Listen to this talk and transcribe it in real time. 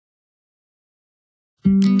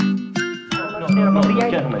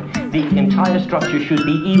Gentlemen, the entire structure should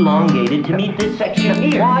be elongated to meet this section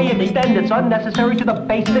here. Why extend? It's unnecessary to the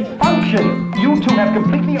basic function. You two have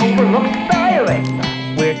completely overlooked styling.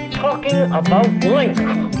 We're talking about length.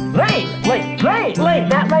 Length.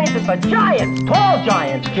 That length is for giants, tall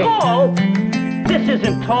giants. Tall? This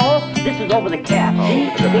isn't tall. This is over the calf. See?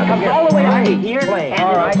 It comes all the way up to here.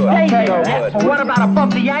 All right, stay okay. there. Well, what about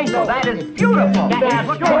above the ankle? That is beautiful.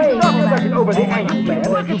 Over the ankle, man.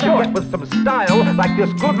 You should get with some style, like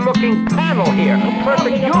this good-looking panel here.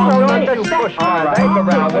 Perfect. You don't let you push my leg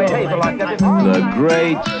around the table like that. The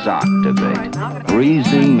great sock debate.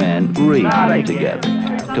 Breezing men reading together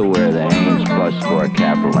to wear the Hanes +4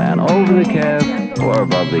 Caperlan over the calf or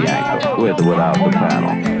above the ankle, with or without the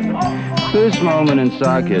panel. This moment in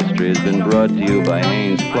sock history has been brought to you by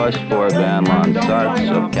Hanes +4 Van Lawn socks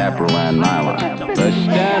of Caperlan nylon. The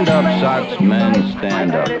stand-up socks men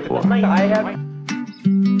stand up for. What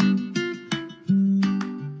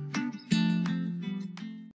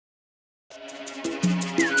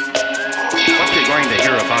you're going to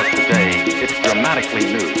hear about today, it's dramatically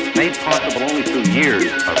new, made possible only through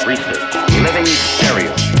years of research. Living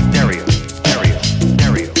stereo.